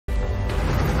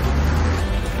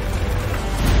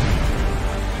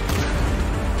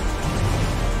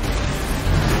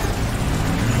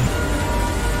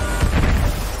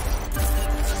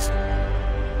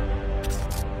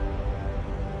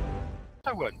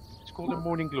one. It's called a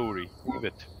morning glory. Leave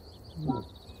it.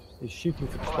 He's shooting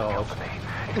for the stars.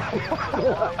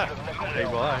 Hey,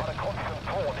 why?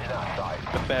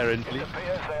 Apparently.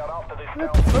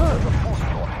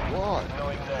 What?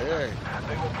 Hey.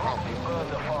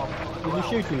 Did you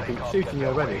shoot anything? Shooting you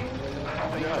already?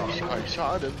 Yeah, I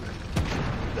shot him.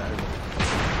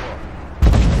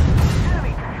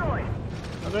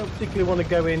 I don't particularly want to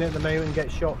go in at the moment and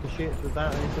get shot for shit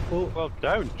without any support. Well,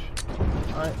 don't.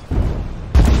 Right.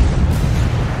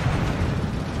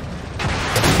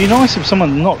 It'd be nice if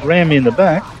someone not ran me in the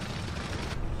back.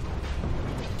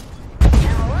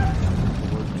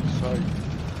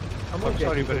 I'm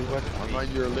sorry, but it wasn't I'm me.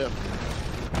 on your left.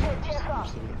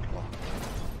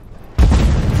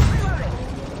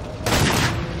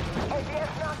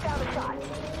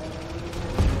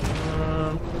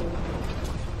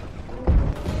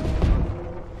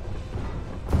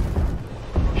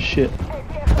 Shit.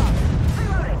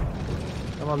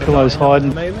 I'm on the Pillow's hiding.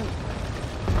 at the moment.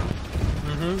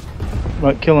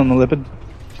 Right, killing the leopard.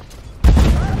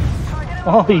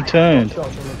 Oh, he turned.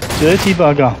 Dirty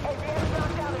bugger.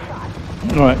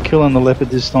 Right, killing the leopard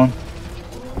this time.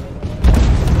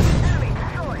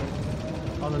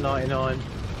 On the 99.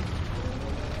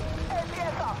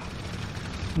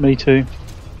 Me too.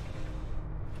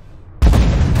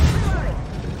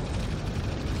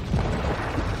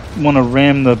 Want to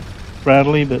ram the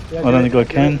Bradley, but Yeah, I don't think I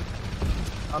can.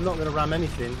 I'm not going to ram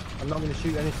anything. I'm not going to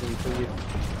shoot anything until you...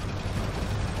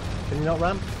 Can you not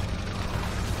ram?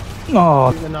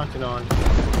 Oh, Shoot the 99.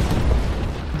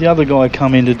 the other guy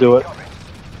come in to do it.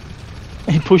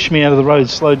 He pushed me out of the road,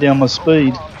 slowed down my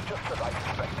speed.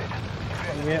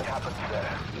 Yeah.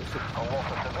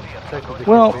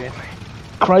 Well,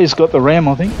 Cray's got the ram,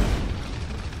 I think.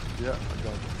 Yeah, I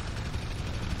got it.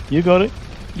 You got it.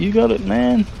 You got it,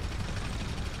 man.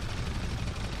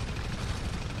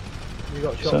 You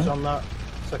got shots So? on that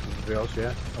second drills,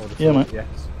 yeah? Yeah, mate. Yes.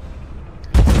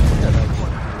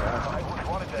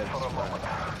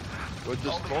 But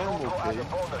the storm will be. The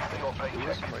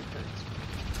rest might take.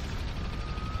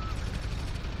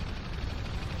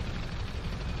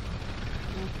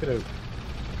 Good.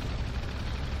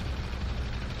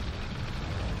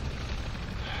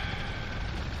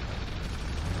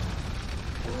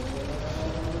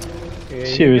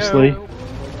 Seriously.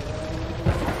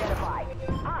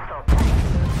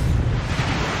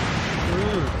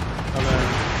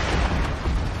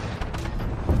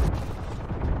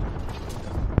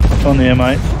 On there,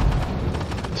 mate.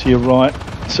 To your right,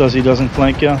 so as he doesn't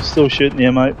flank you. Still shooting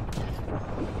there, mate.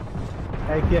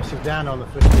 APS is down on the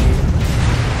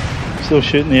 15. Still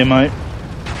shooting there, mate.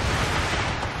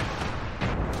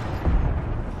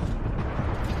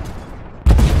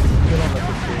 Still on the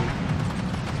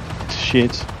 15.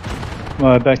 Shit.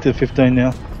 Right, back to the 15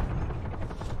 now.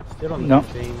 Still on the No.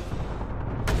 15.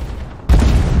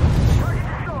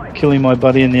 Killing my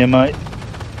buddy in there, mate.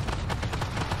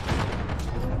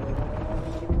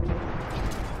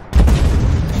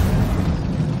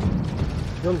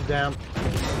 Guns down.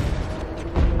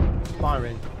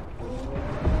 Firing.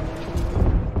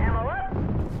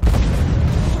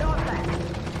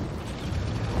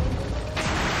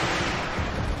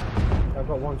 I've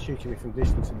got one shooting me from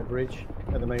distance at the bridge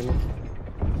at the moment.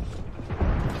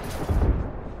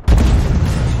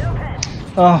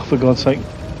 Oh, for God's sake.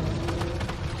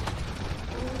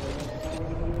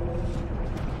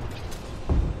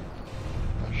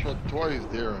 I shot twice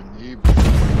there on you.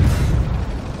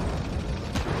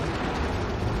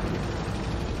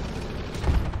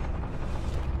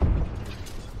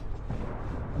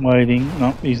 Waiting.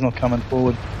 No, he's not coming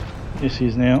forward. Yes, he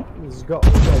is now. We've got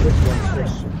this one.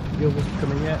 This Gilbert's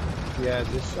coming yet? Yeah,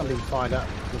 there's something fired at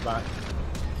the back.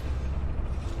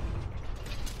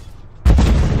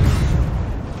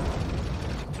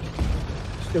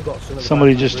 Still got some.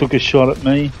 Somebody just took a shot at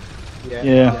me. Yeah.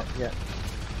 Yeah.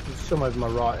 There's some over my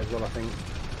right as well, I think.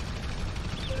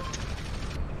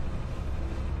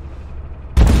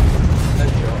 No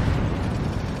shot.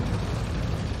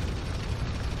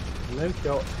 No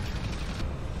shot.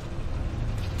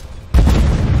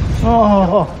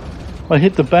 Oh, I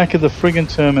hit the back of the friggin'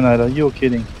 Terminator. You're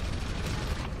kidding.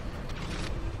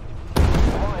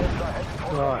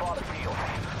 Right.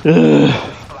 Ugh.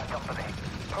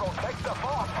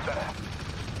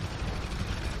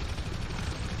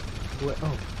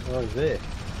 Oh, right there.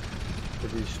 The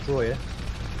destroyer.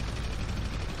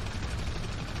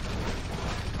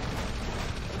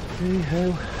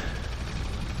 Hey-ho.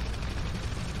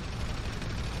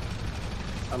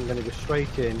 I'm going to go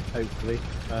straight in, hopefully.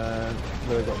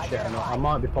 Whether I got shit or not. I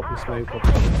might be popping smoke up.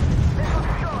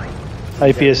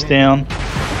 APS down.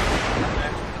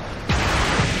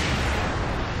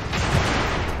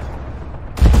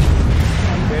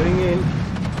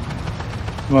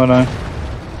 Righto.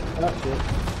 That's it.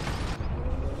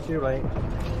 Too late.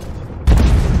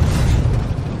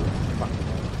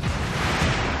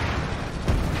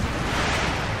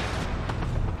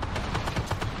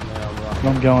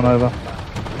 I'm going over.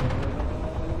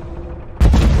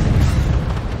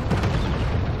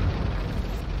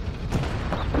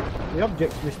 The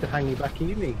object is to hang you back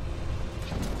easy.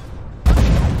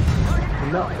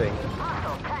 Nothing.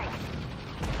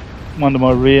 One to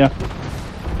my rear.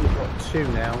 You've got two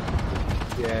now.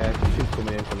 Yeah, two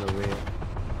coming in from the rear.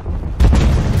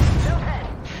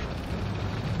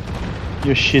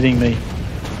 You're shitting me.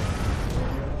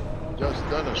 Just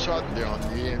done a shot down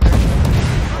the end.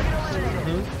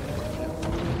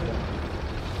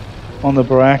 On the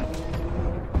barack.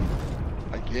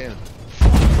 Again.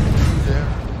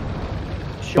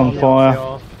 There. Shot On the fire.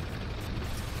 LCR.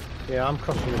 Yeah, I'm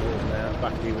crossing the wall now.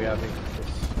 Back here we have it.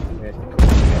 Yeah.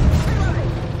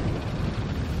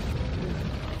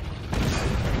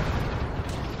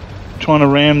 Trying to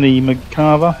ram the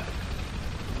McCarver.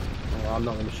 Oh, I'm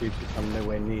not going to shoot it. I'm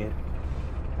nowhere near.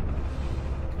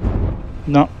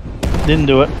 No, didn't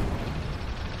do it.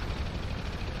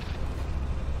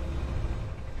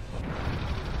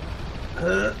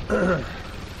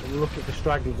 Look at the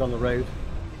stragglers on the road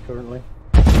currently.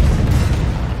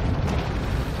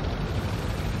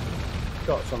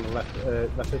 Scott's on the left.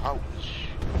 Left. Ouch.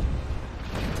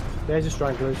 There's the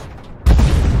stragglers.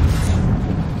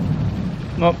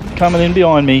 Not coming in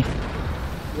behind me.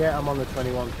 Yeah, I'm on the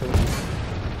 21 currently.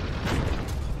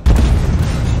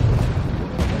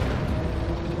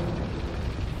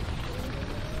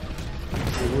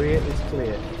 The rear is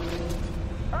clear.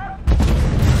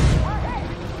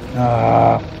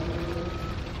 Ah,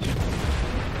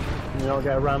 You don't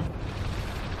get a ram.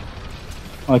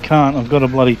 I can't. I've got a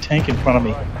bloody tank in front of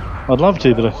me. I'd love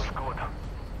to, but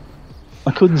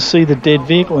I couldn't see the dead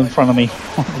vehicle in front of me.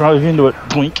 I drove into it.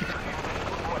 Twink.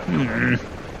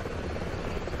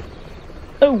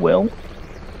 Oh well.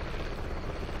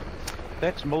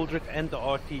 That's Mildred and the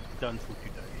RT done for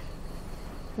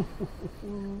today.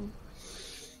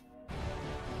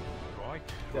 Right.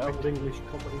 The old English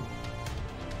comedy.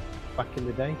 Back in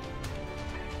the day.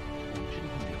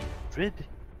 Mildred?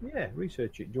 Yeah,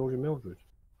 research it. George and Mildred.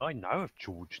 I know of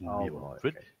George and Oh,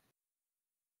 Mildred.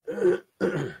 right,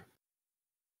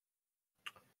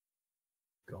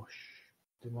 Gosh.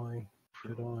 Did I?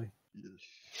 Yes.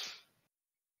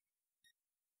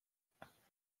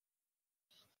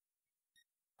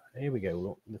 Here we go.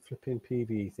 Look, the flipping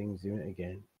PvE thing's doing it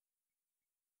again.